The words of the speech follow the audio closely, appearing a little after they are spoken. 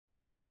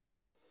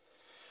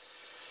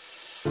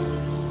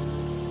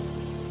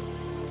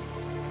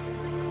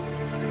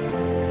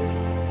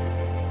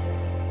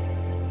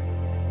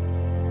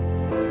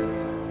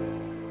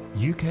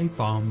UK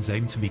farms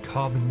aim to be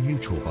carbon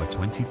neutral by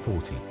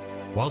 2040,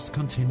 whilst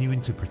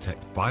continuing to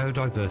protect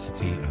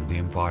biodiversity and the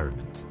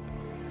environment.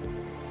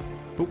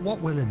 But what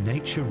will a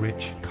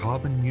nature-rich,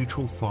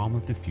 carbon-neutral farm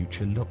of the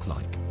future look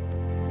like?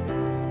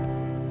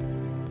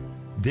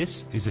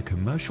 This is a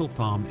commercial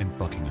farm in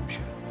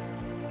Buckinghamshire.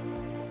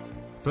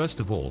 First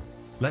of all,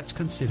 let's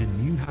consider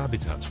new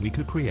habitats we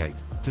could create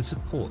to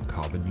support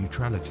carbon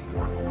neutrality.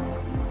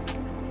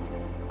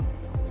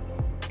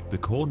 The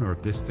corner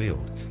of this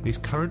field is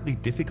currently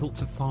difficult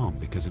to farm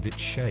because of its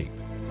shape.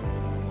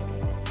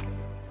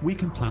 We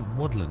can plant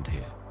woodland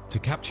here to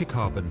capture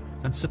carbon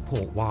and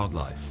support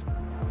wildlife.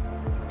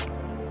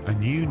 A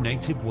new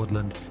native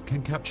woodland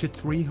can capture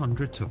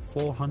 300 to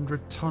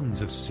 400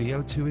 tons of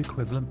CO2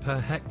 equivalent per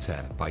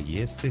hectare by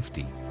year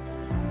 50.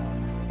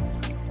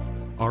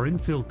 Our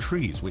infill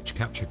trees which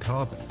capture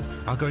carbon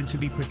are going to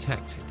be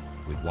protected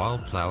with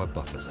wildflower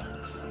buffer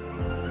zones.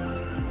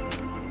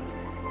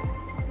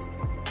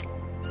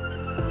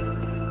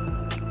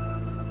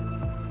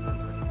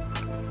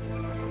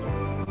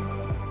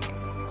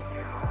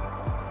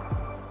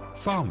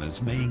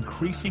 Farmers may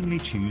increasingly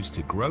choose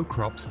to grow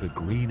crops for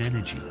green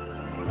energy.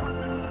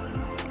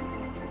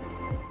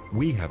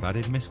 We have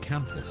added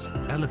miscanthus,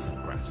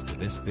 elephant grass, to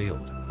this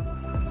field.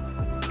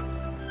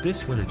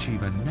 This will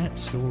achieve a net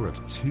store of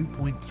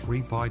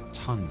 2.35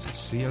 tons of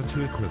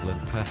CO2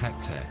 equivalent per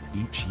hectare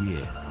each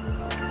year.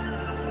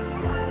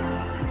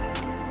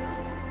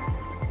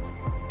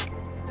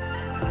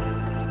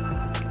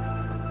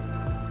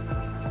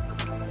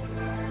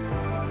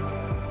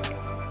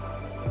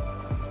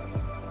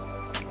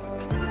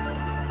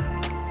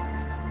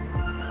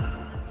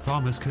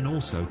 Farmers can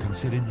also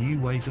consider new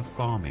ways of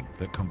farming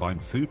that combine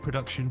food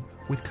production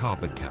with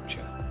carbon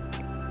capture.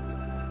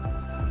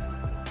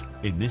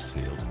 In this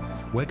field,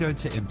 we're going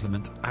to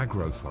implement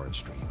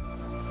agroforestry.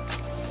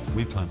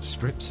 We plant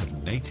strips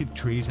of native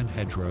trees and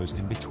hedgerows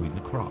in between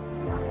the crop.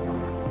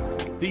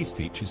 These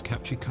features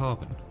capture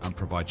carbon and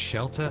provide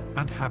shelter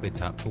and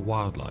habitat for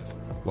wildlife,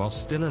 while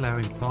still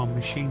allowing farm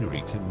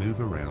machinery to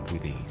move around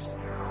with ease.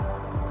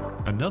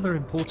 Another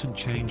important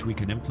change we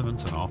can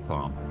implement on our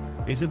farm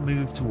is a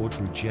move towards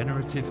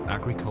regenerative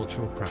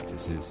agricultural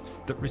practices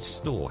that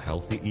restore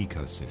healthy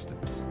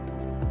ecosystems.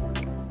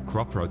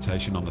 Crop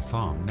rotation on the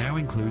farm now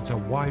includes a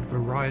wide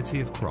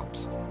variety of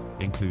crops,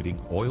 including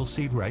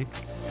oilseed rape,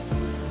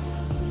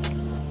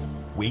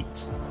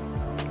 wheat,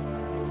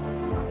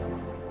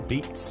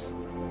 beets,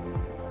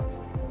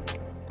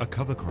 a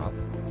cover crop,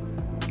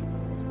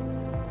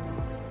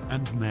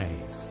 and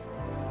maize.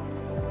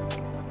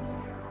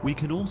 We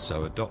can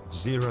also adopt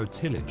zero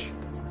tillage,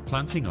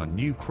 planting our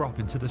new crop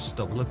into the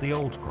stubble of the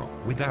old crop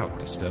without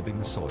disturbing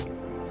the soil.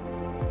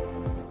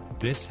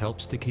 This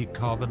helps to keep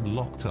carbon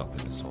locked up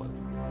in the soil.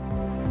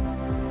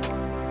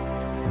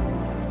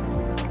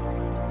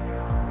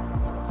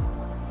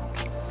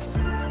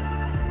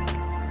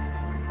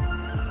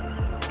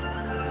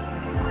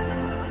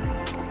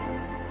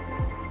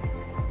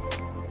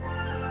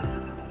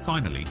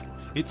 Finally,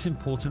 it's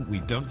important we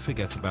don't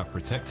forget about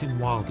protecting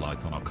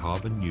wildlife on our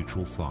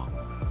carbon-neutral farm.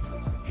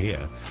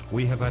 Here,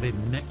 we have added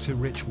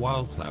nectar-rich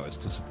wildflowers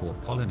to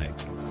support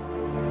pollinators.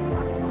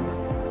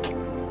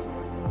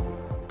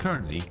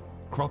 Currently,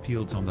 crop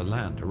yields on the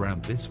land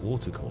around this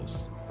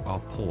watercourse are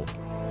poor.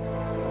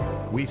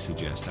 We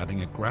suggest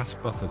adding a grass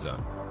buffer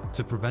zone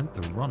to prevent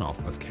the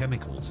runoff of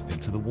chemicals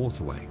into the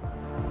waterway.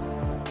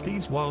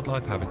 These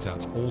wildlife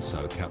habitats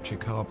also capture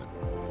carbon.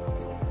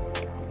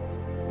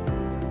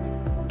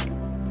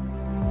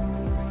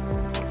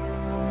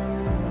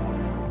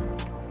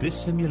 This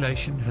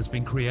simulation has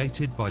been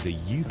created by the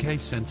UK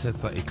Centre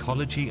for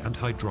Ecology and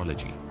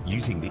Hydrology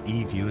using the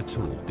E-Viewer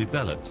tool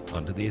developed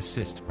under the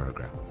ASSIST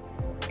programme.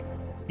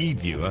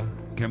 E-Viewer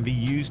can be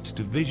used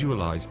to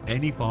visualise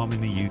any farm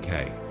in the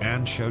UK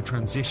and show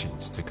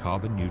transitions to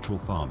carbon-neutral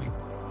farming.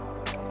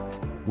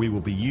 We will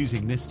be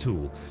using this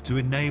tool to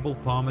enable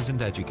farmers and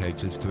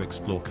educators to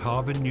explore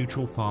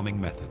carbon-neutral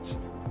farming methods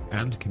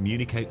and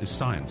communicate the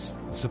science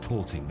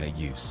supporting their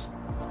use.